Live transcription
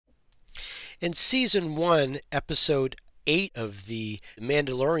In Season 1, Episode 8 of the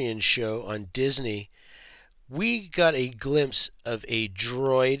Mandalorian show on Disney, we got a glimpse of a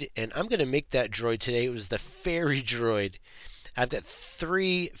droid, and I'm going to make that droid today. It was the Ferry droid. I've got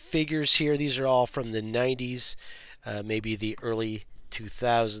 3 figures here. These are all from the 90s, maybe the early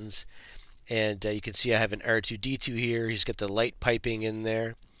 2000s. And you can see I have an R2-D2 here. He's got the light piping in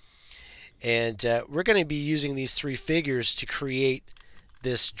there. And we're going to be using these 3 figures to create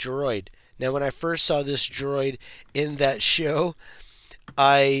this droid. Now, when I first saw this droid in that show,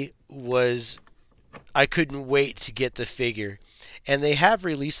 I couldn't wait to get the figure. And they have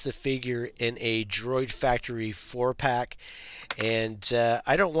released the figure in a Droid Factory 4-pack. And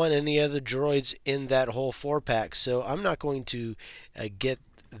I don't want any other droids in that whole 4-pack, so I'm not going to get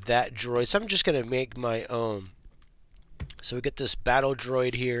that droid. So I'm just going to make my own. So we get this battle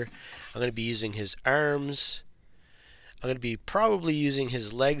droid here. I'm going to be using his arms. I'm going to be probably using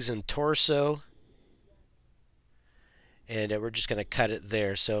his legs and torso. And we're just going to cut it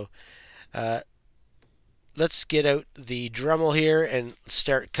there. So let's get out the Dremel here and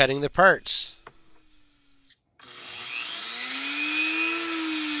start cutting the parts.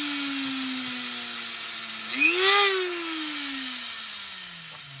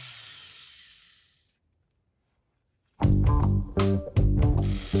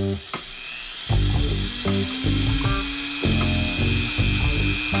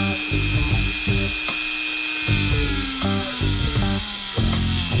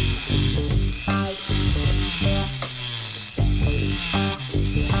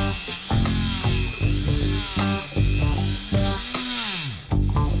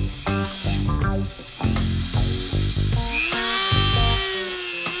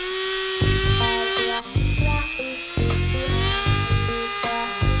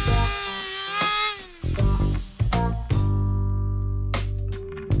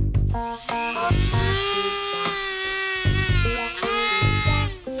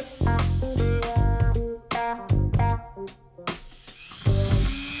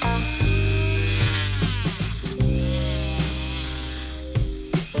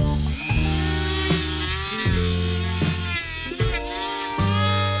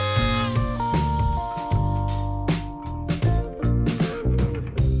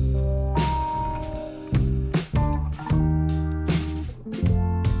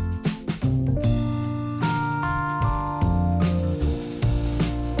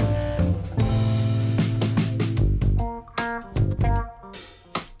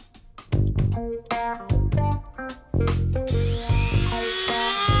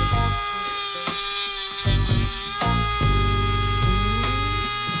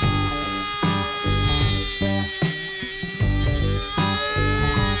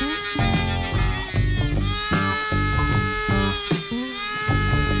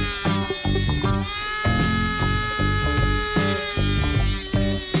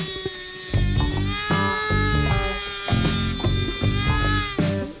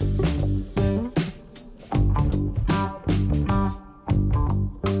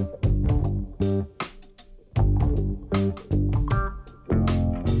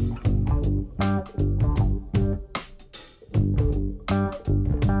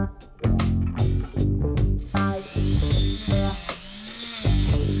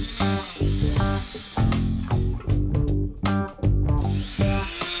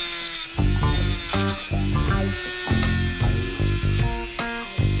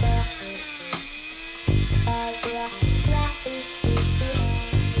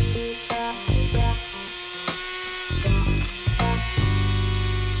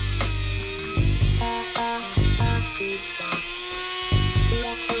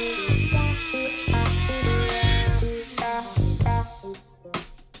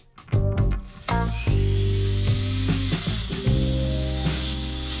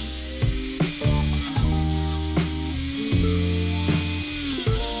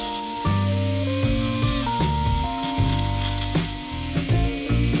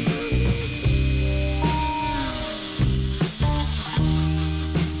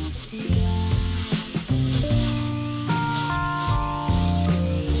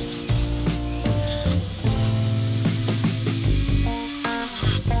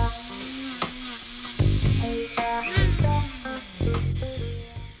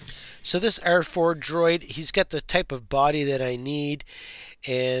 So this R4 droid, he's got the type of body that I need,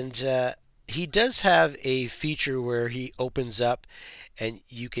 and he does have a feature where he opens up and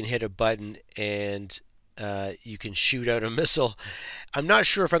you can hit a button and you can shoot out a missile. I'm not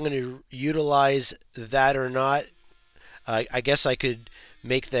sure if I'm going to utilize that or not. I guess I could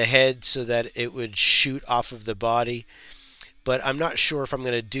make the head so that it would shoot off of the body, but I'm not sure if I'm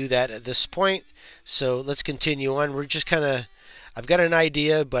going to do that at this point. So let's continue on. We're just kind of, I've got an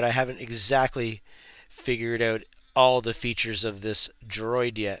idea, but I haven't exactly figured out all the features of this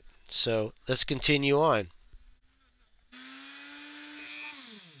droid yet. So let's continue on.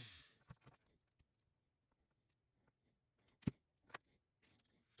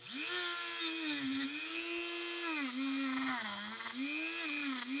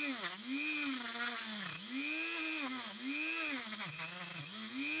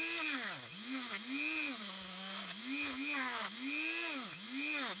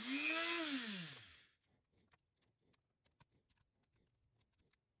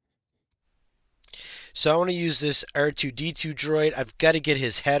 So I want to use this R2-D2 droid. I've got to get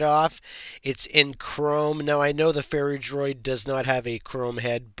his head off. It's in chrome. Now I know the Ferry droid does not have a chrome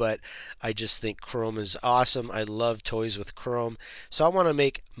head, but I just think chrome is awesome. I love toys with chrome. So I want to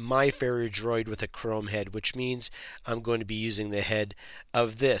make my Ferry droid with a chrome head, which means I'm going to be using the head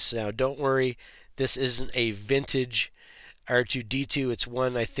of this. Now don't worry, this isn't a vintage R2-D2. It's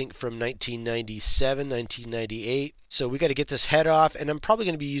one I think from 1997, 1998. So we got to get this head off, and I'm probably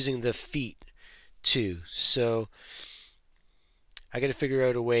going to be using the feet too. So I got to figure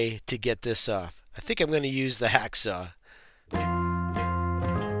out a way to get this off. I think I'm going to use the hacksaw.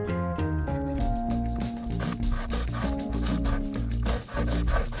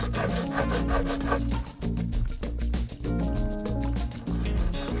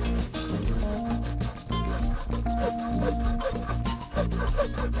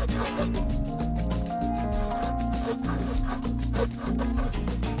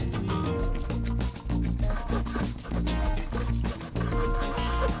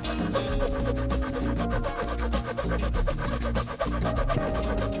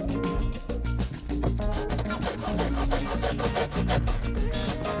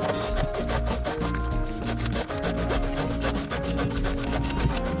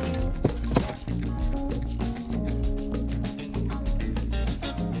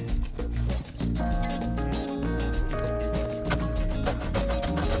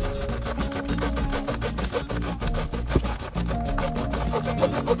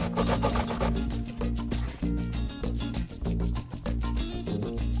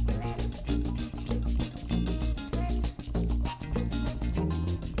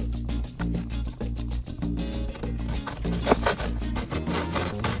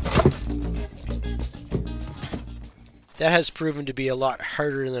 That has proven to be a lot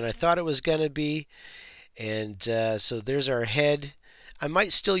harder than I thought it was going to be. And so there's our head. I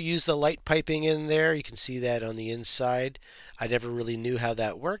might still use the light piping in there. You can see that on the inside. I never really knew how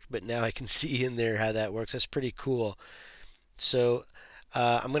that worked, but now I can see in there how that works. That's pretty cool. So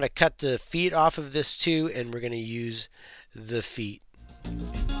I'm going to cut the feet off of this too, and we're going to use the feet.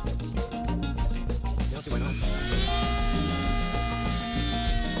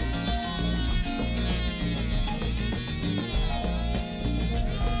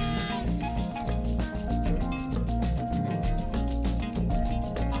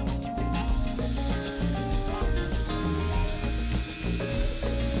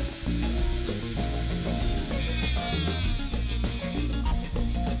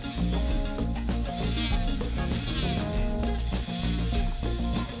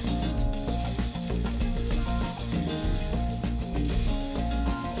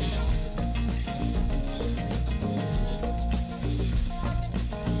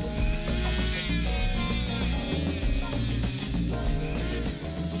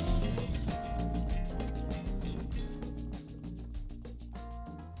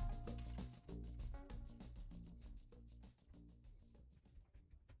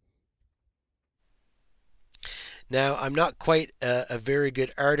 Now, I'm not quite a very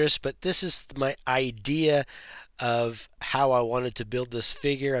good artist, but this is my idea of how I wanted to build this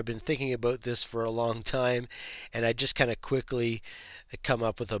figure. I've been thinking about this for a long time, and I just kind of quickly come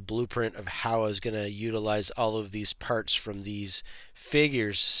up with a blueprint of how I was going to utilize all of these parts from these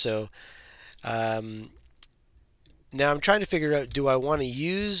figures. So now I'm trying to figure out, do I want to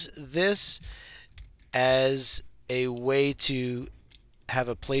use this as a way to have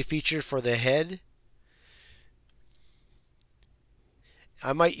a play feature for the head?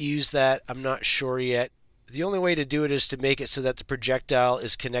 I might use that. I'm not sure yet. The only way to do it is to make it so that the projectile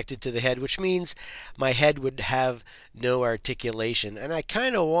is connected to the head, which means my head would have no articulation. And I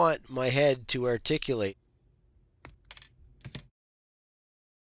kind of want my head to articulate.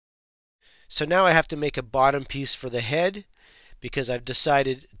 So now I have to make a bottom piece for the head because I've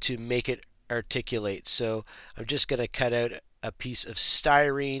decided to make it articulate. So I'm just going to cut out a piece of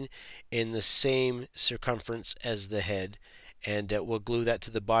styrene in the same circumference as the head, and we'll glue that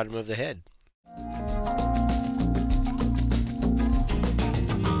to the bottom of the head.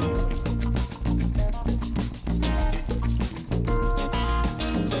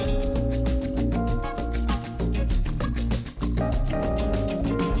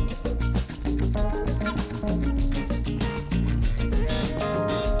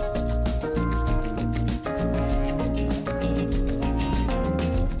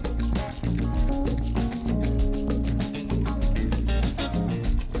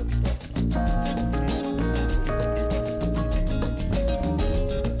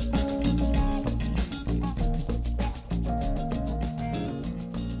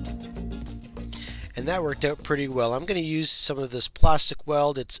 And that worked out pretty well. I'm going to use some of this plastic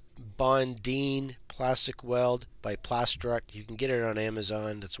weld. It's Bondine plastic weld by Plastruct. You can get it on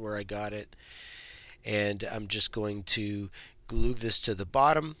Amazon. That's where I got it. And I'm just going to glue this to the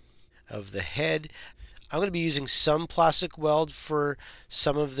bottom of the head. I'm going to be using some plastic weld for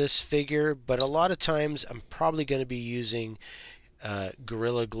some of this figure, but a lot of times I'm probably going to be using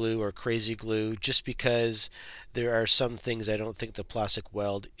Gorilla Glue or Crazy Glue, just because there are some things I don't think the plastic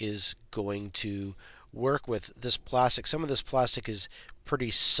weld is going to work with. This plastic, some of this plastic is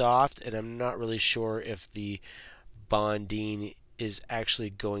pretty soft, and I'm not really sure if the Bondine is actually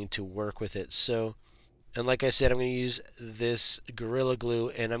going to work with it. So, and like I said, I'm going to use this Gorilla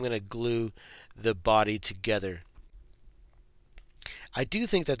Glue, and I'm going to glue the body together. I do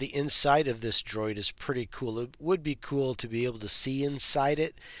think that the inside of this droid is pretty cool. It would be cool to be able to see inside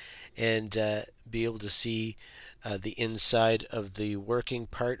it and be able to see the inside of the working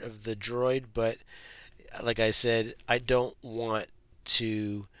part of the droid, but like I said, I don't want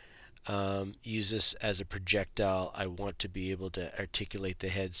to use this as a projectile. I want to be able to articulate the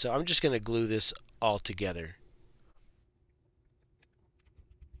head. So I'm just going to glue this all together.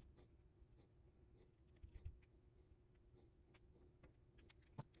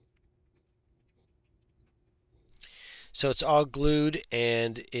 So it's all glued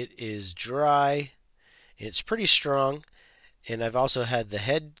and it is dry. It's pretty strong, and I've also had the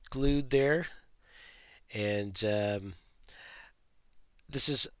head glued there. And I'm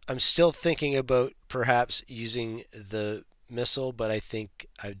still thinking about perhaps using the missile, but I think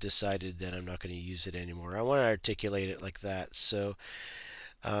I've decided that I'm not going to use it anymore. I want to articulate it like that, so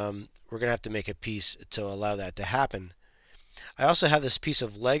we're going to have to make a piece to allow that to happen. I also have this piece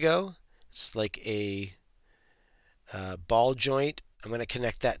of Lego. It's like a ball joint. I'm going to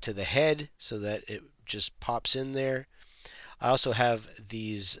connect that to the head so that it just pops in there. I also have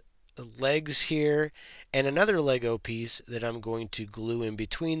these legs here and another Lego piece that I'm going to glue in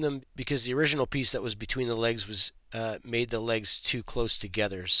between them, because the original piece that was between the legs was made the legs too close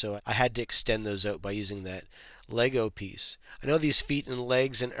together, so I had to extend those out by using that Lego piece. I know these feet and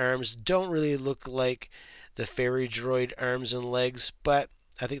legs and arms don't really look like the Ferry droid arms and legs, but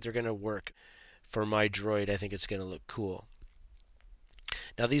I think they're going to work for my droid. I think it's going to look cool.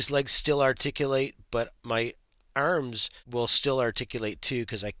 Now these legs still articulate, but my arms will still articulate too,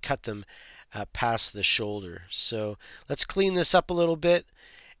 because I cut them past the shoulder. So let's clean this up a little bit,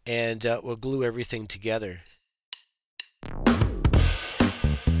 and we'll glue everything together.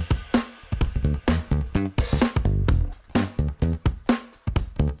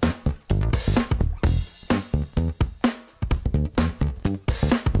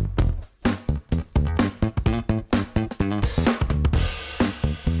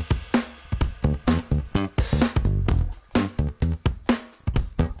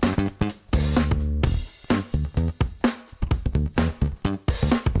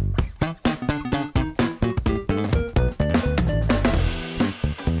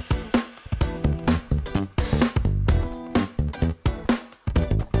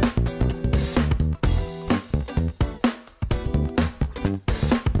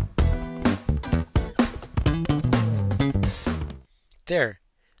 There,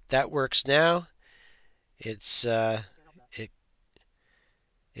 that works now. It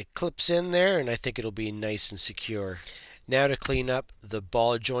clips in there, and I think it'll be nice and secure. Now to clean up the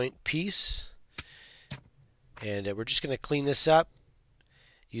ball joint piece, and we're just going to clean this up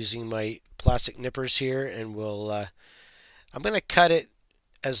using my plastic nippers here, and I'm going to cut it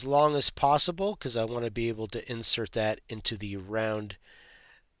as long as possible because I want to be able to insert that into the round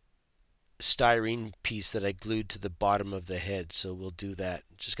styrene piece that I glued to the bottom of the head. So we'll do that.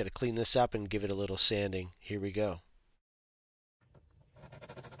 Just got to clean this up and give it a little sanding. Here we go.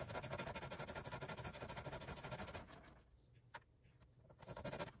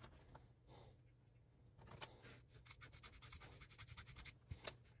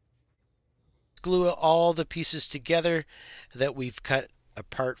 Glue all the pieces together that we've cut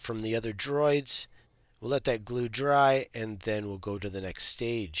apart from the other droids. We'll let that glue dry, and then we'll go to the next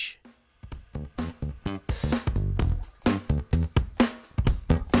stage.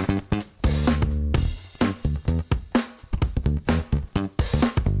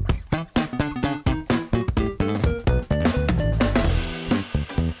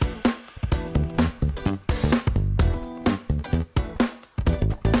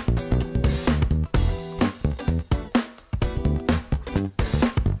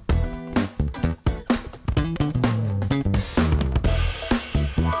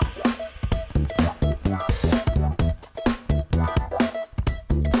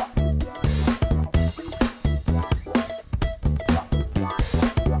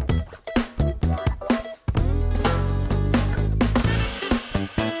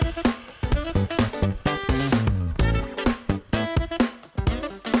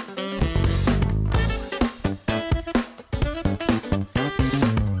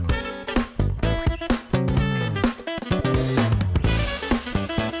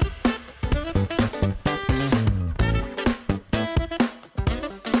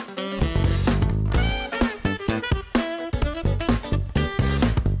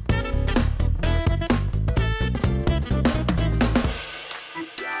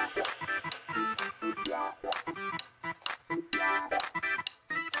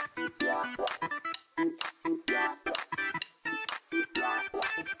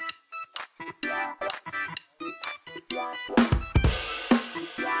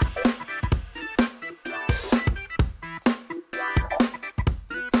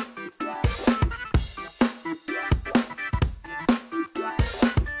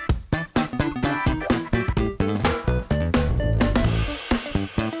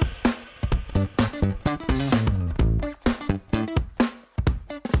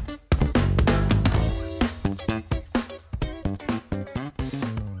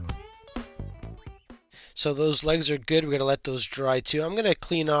 So those legs are good. We're going to let those dry too. I'm going to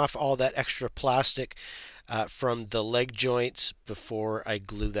clean off all that extra plastic from the leg joints before I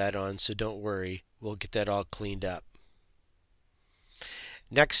glue that on, so don't worry. We'll get that all cleaned up.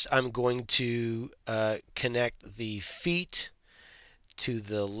 Next, I'm going to connect the feet to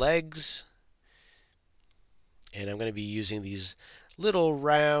the legs, and I'm going to be using these little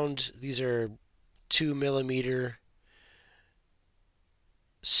round, these are 2mm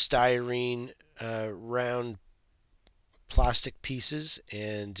styrene round plastic pieces,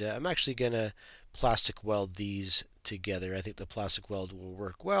 and I'm actually going to plastic weld these together. I think the plastic weld will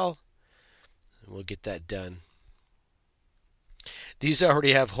work well, and we'll get that done. These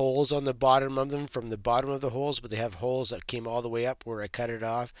already have holes on the bottom of them from the bottom of the holes, but they have holes that came all the way up where I cut it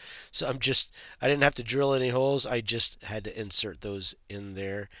off. So I didn't have to drill any holes. I just had to insert those in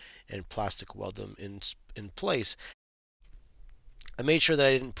there and plastic weld them in place. I made sure that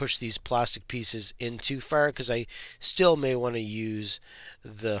I didn't push these plastic pieces in too far because I still may want to use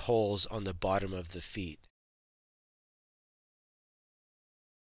the holes on the bottom of the feet.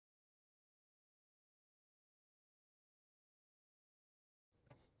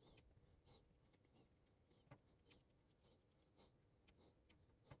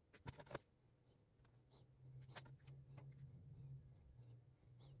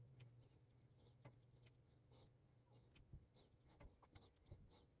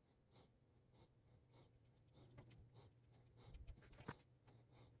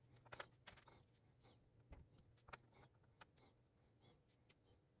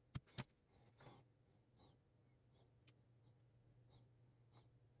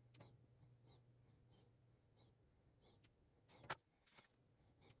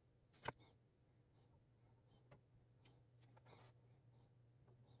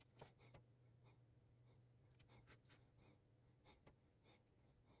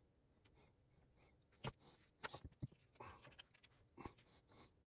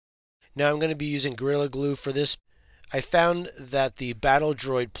 Now I'm going to be using Gorilla Glue for this. I found that the Battle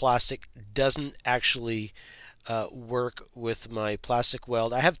Droid plastic doesn't actually work with my plastic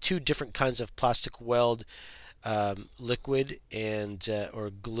weld. I have two different kinds of plastic weld liquid and or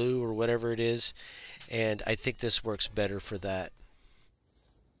glue or whatever it is, and I think this works better for that.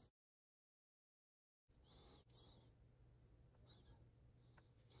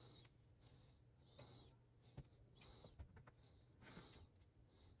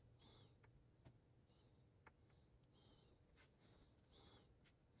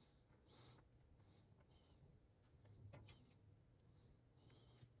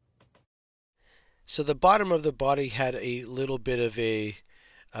 So the bottom of the body had a little bit of a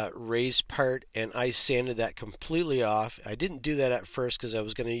raised part, and I sanded that completely off. I didn't do that at first because I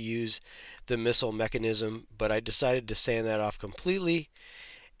was going to use the missile mechanism, but I decided to sand that off completely,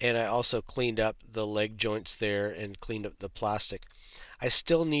 and I also cleaned up the leg joints there and cleaned up the plastic. I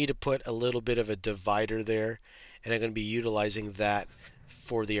still need to put a little bit of a divider there, and I'm going to be utilizing that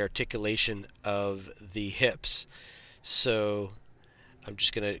for the articulation of the hips. So I'm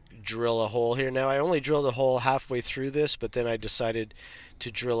just going to drill a hole here. Now I only drilled a hole halfway through this, but then I decided to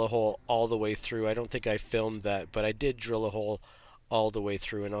drill a hole all the way through. I don't think I filmed that, but I did drill a hole all the way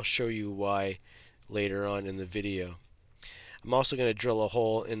through, and I'll show you why later on in the video. I'm also going to drill a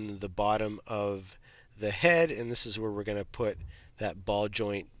hole in the bottom of the head, and this is where we're going to put that ball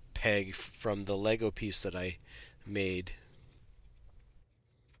joint peg from the Lego piece that I made.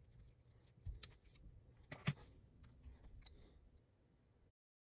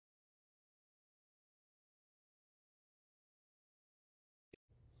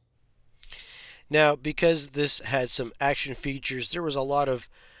 Now, because this had some action features, there was a lot of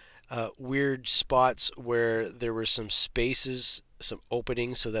weird spots where there were some spaces, some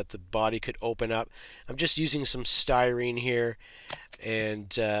openings so that the body could open up. I'm just using some styrene here,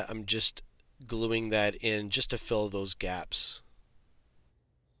 and I'm just gluing that in just to fill those gaps.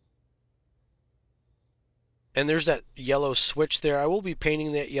 And there's that yellow switch there. I will be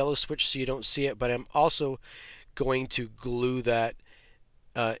painting that yellow switch so you don't see it, but I'm also going to glue that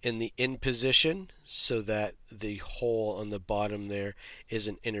in the in position so that the hole on the bottom there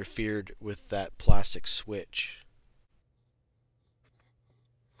isn't interfered with that plastic switch.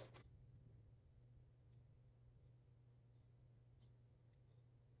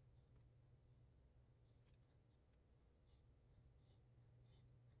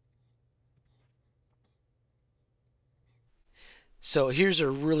 So here's a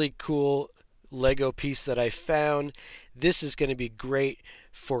really cool Lego piece that I found. This is going to be great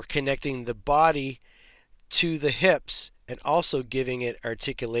for connecting the body to the hips and also giving it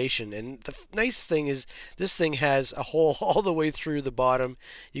articulation. And the nice thing is this thing has a hole all the way through the bottom.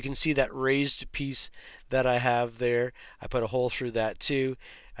 You can see that raised piece that I have there. I put a hole through that too.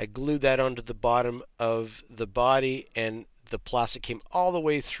 I glued that onto the bottom of the body, and the plastic came all the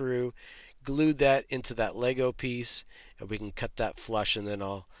way through. Glued that into that Lego piece, and we can cut that flush, and then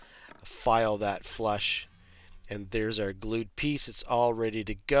I'll file that flush. And there's our glued piece. It's all ready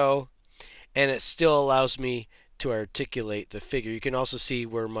to go, and it still allows me to articulate the figure. You can also see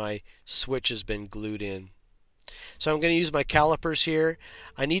where my switch has been glued in. So I'm going to use my calipers here.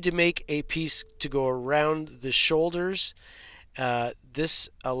 I need to make a piece to go around the shoulders. This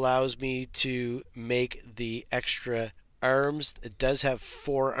allows me to make the extra arms. It does have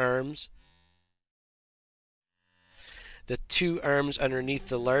 4 arms. The 2 arms underneath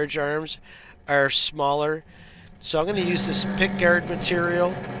the large arms are smaller. So I'm going to use this pickguard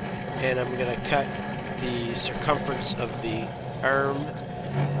material, and I'm going to cut the circumference of the arm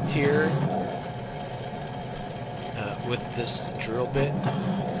here with this drill bit.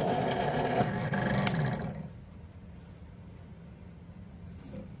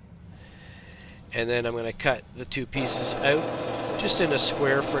 And then I'm going to cut the 2 pieces out just in a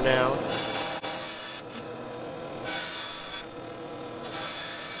square for now.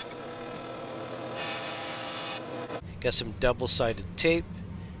 Got some double-sided tape.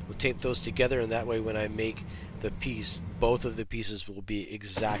 We'll tape those together, and that way when I make the piece, both of the pieces will be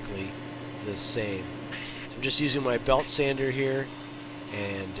exactly the same. So I'm just using my belt sander here,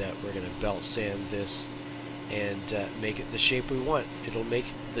 and we're going to belt sand this and make it the shape we want. It'll make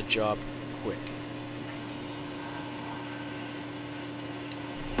the job quick.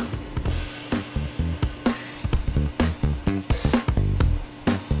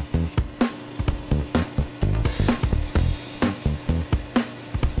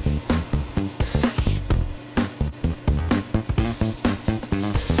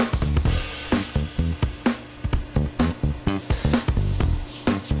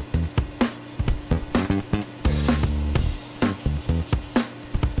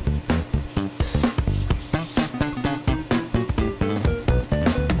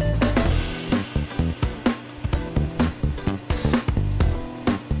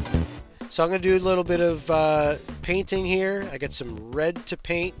 So I'm going to do a little bit of painting here. I got some red to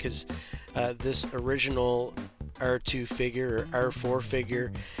paint because this original R2 figure or R4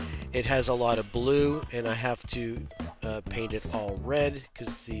 figure, it has a lot of blue, and I have to paint it all red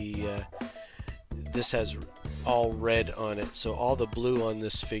because this has all red on it. So all the blue on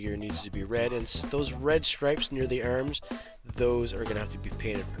this figure needs to be red, and those red stripes near the arms, those are going to have to be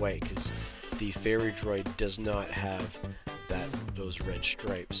painted white because the Ferry droid does not have those red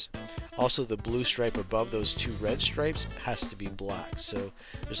stripes. Also, the blue stripe above those 2 red stripes has to be black. So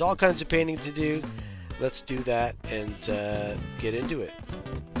there's all kinds of painting to do. Let's do that and get into it.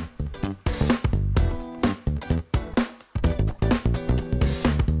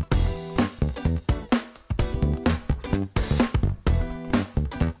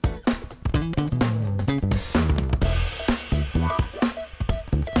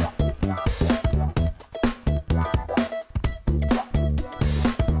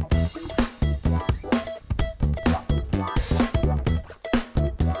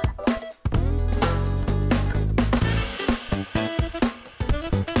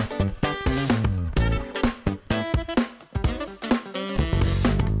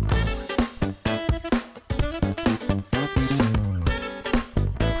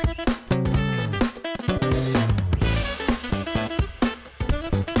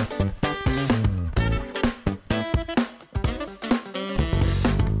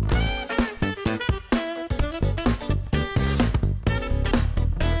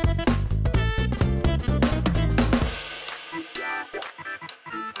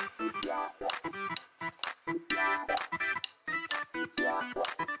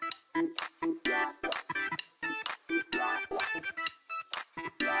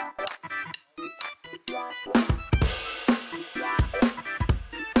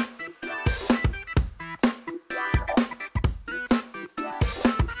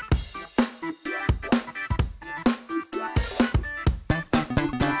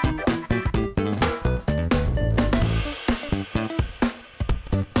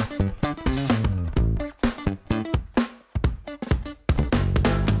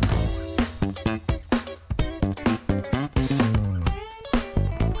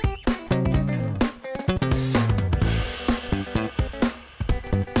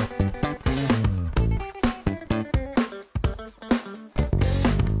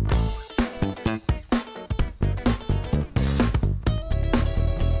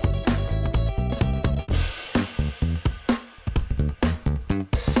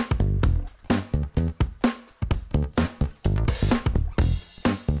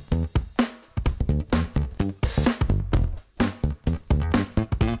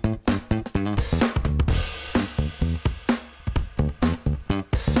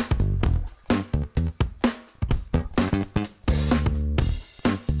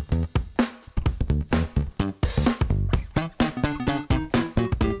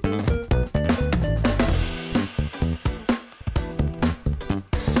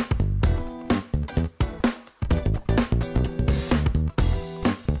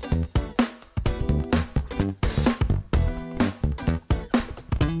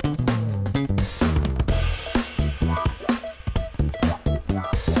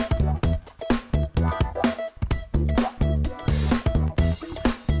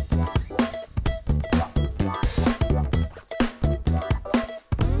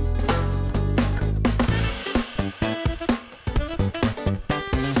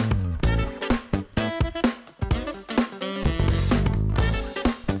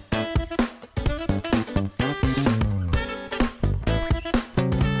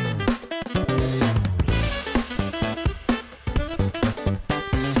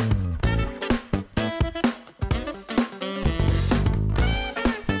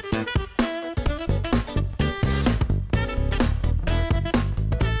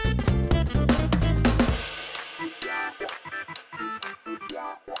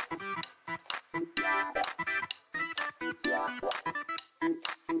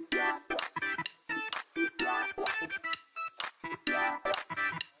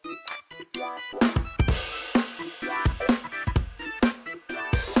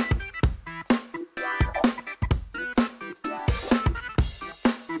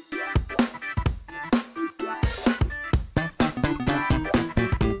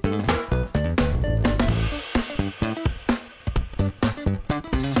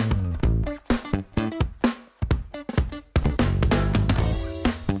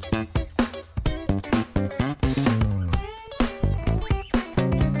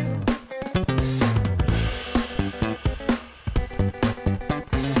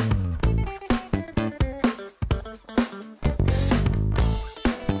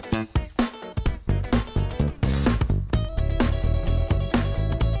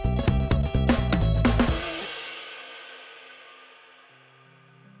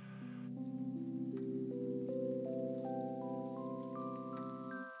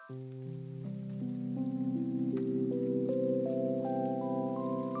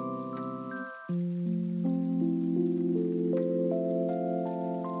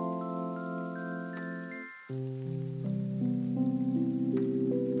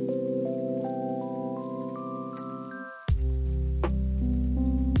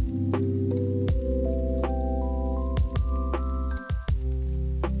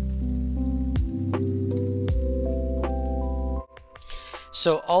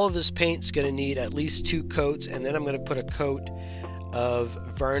 So all of this paint's going to need at least 2 coats, and then I'm going to put a coat of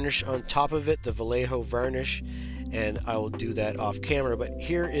varnish on top of it, the Vallejo varnish, and I will do that off camera. But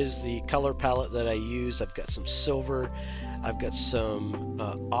here is the color palette that I use. I've got some silver, I've got some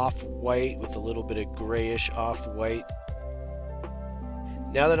off-white with a little bit of grayish off-white.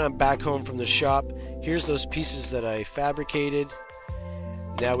 Now that I'm back home from the shop, here's those pieces that I fabricated.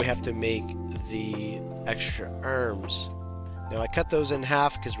 Now we have to make the extra arms. Now I cut those in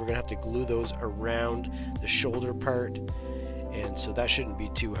half because we're going to have to glue those around the shoulder part, and so that shouldn't be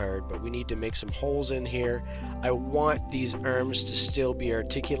too hard, but we need to make some holes in here. I want these arms to still be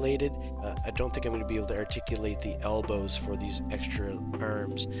articulated. I don't think I'm going to be able to articulate the elbows for these extra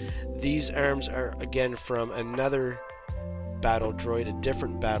arms. These arms are again from another battle droid, a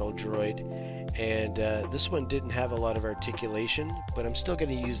different battle droid, and this one didn't have a lot of articulation, but I'm still going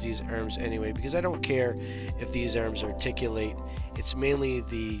to use these arms anyway because I don't care if these arms articulate. It's mainly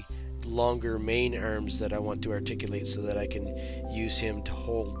the longer main arms that I want to articulate so that I can use him to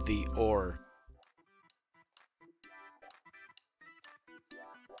hold the ore.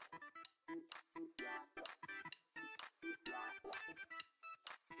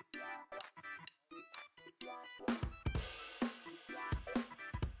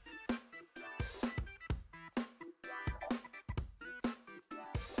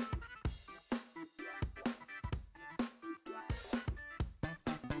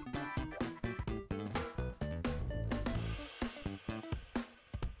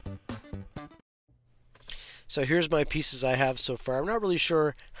 So here's my pieces I have so far. I'm not really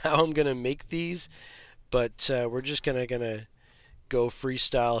sure how I'm going to make these, but we're just gonna go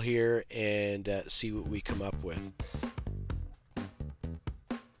freestyle here and see what we come up with.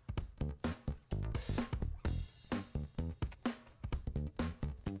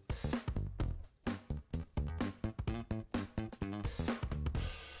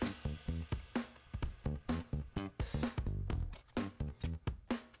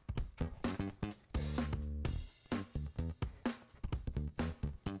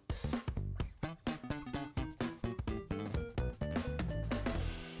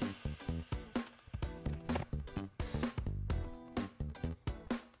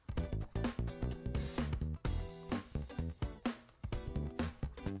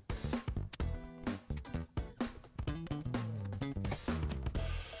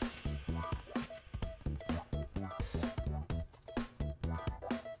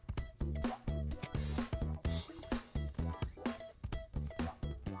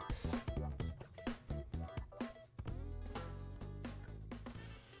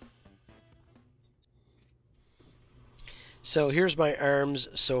 So here's my arms.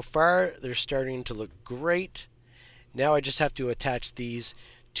 So far they're starting to look great. Now I just have to attach these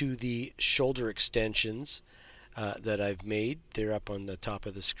to the shoulder extensions that I've made. They're up on the top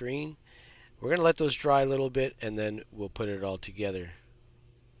of the screen. We're going to let those dry a little bit and then we'll put it all together.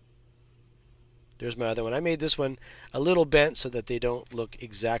 There's my other one. I made this one a little bent so that they don't look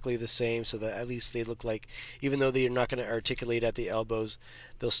exactly the same, so that at least they look like, even though they're not going to articulate at the elbows,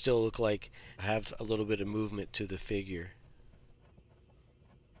 they'll still look like have a little bit of movement to the figure.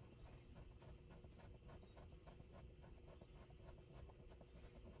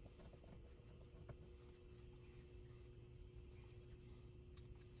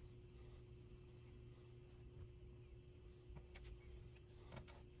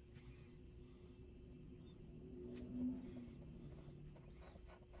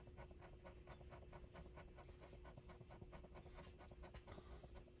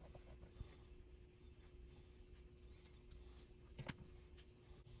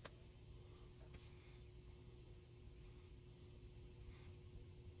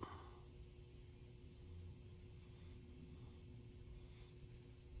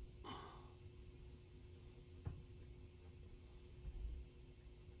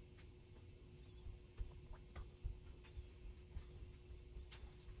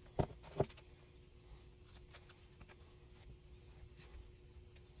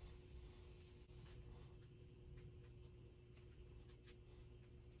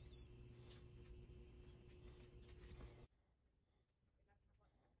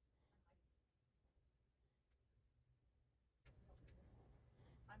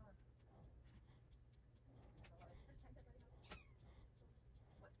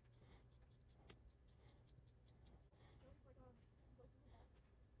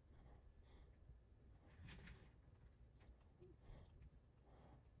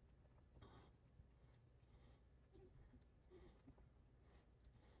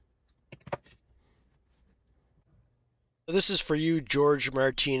 This is for you, George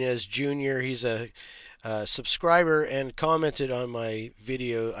Martinez Jr. He's a subscriber and commented on my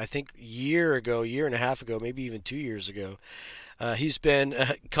video, I think year and a half ago, maybe even 2 years ago. He's been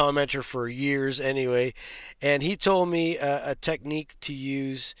a commenter for years anyway, and he told me a technique to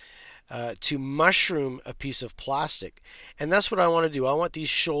use to mushroom a piece of plastic. And that's what I want to do. I want these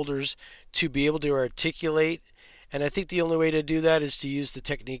shoulders to be able to articulate, and I think the only way to do that is to use the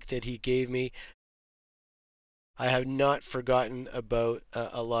technique that he gave me. I have not forgotten about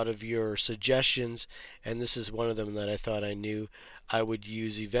a lot of your suggestions, and this is one of them that I thought I knew I would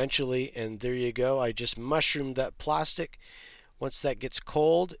use eventually. And there you go. I just mushroomed that plastic. Once that gets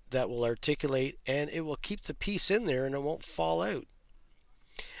cold, that will articulate, and it will keep the piece in there and it won't fall out.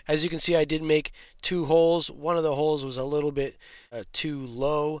 As you can see, I did make 2 holes. One of the holes was a little bit too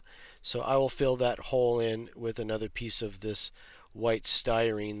low, so I will fill that hole in with another piece of this white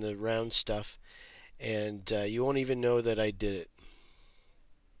styrene, the round stuff, and you won't even know that I did it.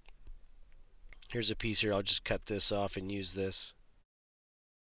 Here's a piece here. I'll just cut this off and use this.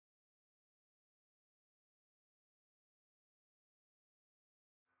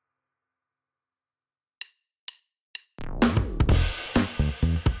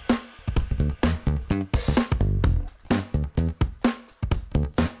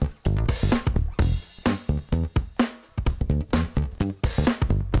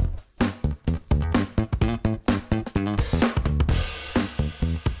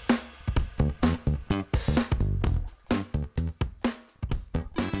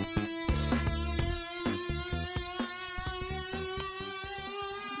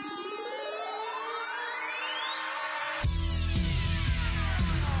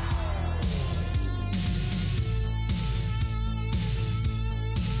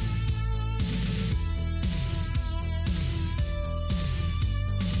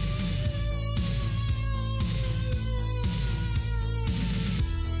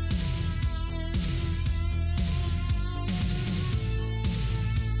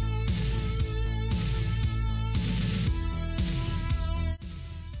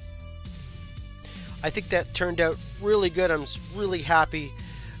 I think that turned out really good. I'm really happy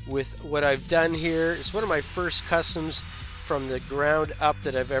with what I've done here. It's one of my first customs from the ground up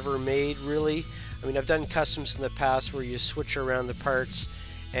that I've ever made, really. I mean, I've done customs in the past where you switch around the parts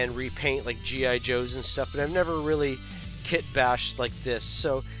and repaint like G.I. Joes and stuff, but I've never really kit bashed like this.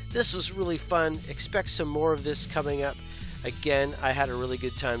 So this was really fun. Expect some more of this coming up. Again, I had a really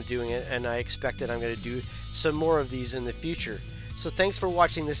good time doing it, and I expect that I'm going to do some more of these in the future. So thanks for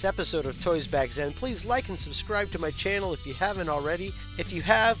watching this episode of Toysbackzen. Please like and subscribe to my channel if you haven't already. If you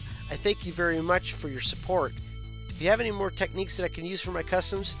have, I thank you very much for your support. If you have any more techniques that I can use for my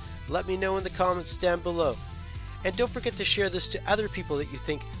customs, let me know in the comments down below. And don't forget to share this to other people that you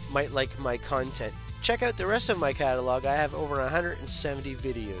think might like my content. Check out the rest of my catalog. I have over 170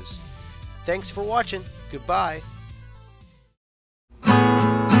 videos. Thanks for watching. Goodbye.